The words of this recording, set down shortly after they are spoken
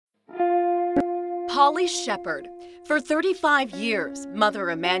Polly Shepherd. For 35 years, Mother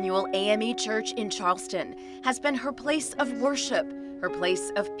Emanuel AME Church in Charleston has been her place of worship, her place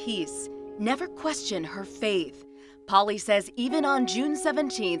of peace. Never question her faith. Polly says even on June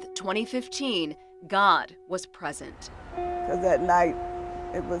 17th, 2015, God was present. Because that night,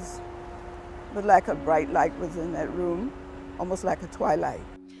 it was like a bright light was in that room, almost like a twilight.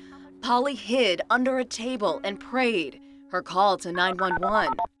 Polly hid under a table and prayed. Her call to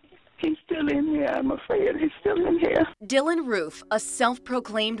 911. He's still in here, I'm afraid. He's still in here. Dylan Roof, a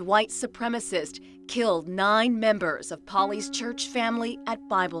self-proclaimed white supremacist, killed 9 members of Polly's church family at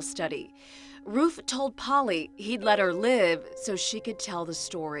Bible study. Roof told Polly he'd let her live so she could tell the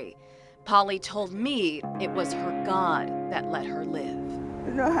story. Polly told me it was her God that let her live.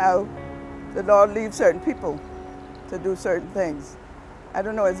 You know how the Lord leaves certain people to do certain things. I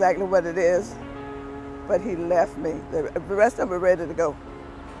don't know exactly what it is, but he left me. The rest of them were ready to go.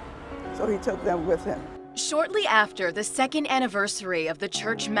 So he took them with him. Shortly after the second anniversary of the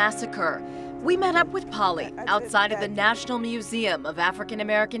church massacre, we met up with Polly outside of the National Museum of African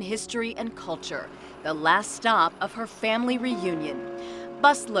American History and Culture, the last stop of her family reunion.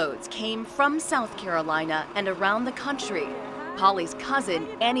 Busloads came from South Carolina and around the country. Polly's cousin,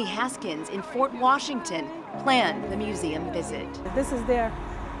 Annie Haskins in Fort Washington, planned the museum visit. This is their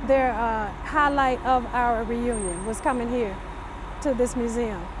highlight of our reunion, was coming here to this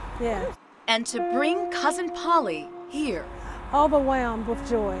museum. Yeah. And to bring Cousin Polly here. Overwhelmed with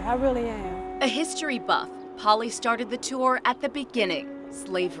joy, I really am. A history buff, Polly started the tour at the beginning,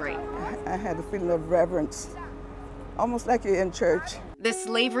 slavery. I had a feeling of reverence, almost like you're in church. The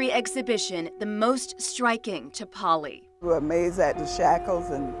slavery exhibition, the most striking to Polly. We were amazed at the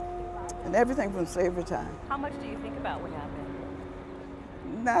shackles and everything from slavery time. How much do you think about what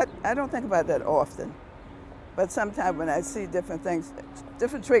happened? I don't think about that often. But sometimes when I see different things,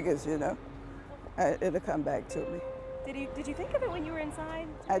 different triggers, you know, it'll come back to me. Did you think of it when you were inside?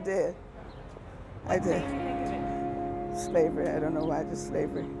 I did. What made you think of it? Slavery, I don't know why, just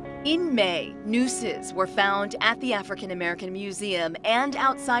slavery. In May, nooses were found at the African American Museum and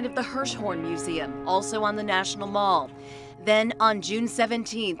outside of the Hirshhorn Museum, also on the National Mall. Then on June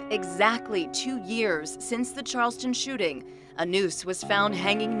 17th, exactly 2 years since the Charleston shooting, a noose was found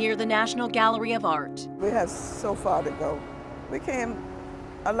hanging near the National Gallery of Art. We have so far to go. We came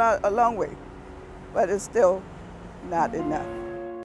a long way, but it's still not enough.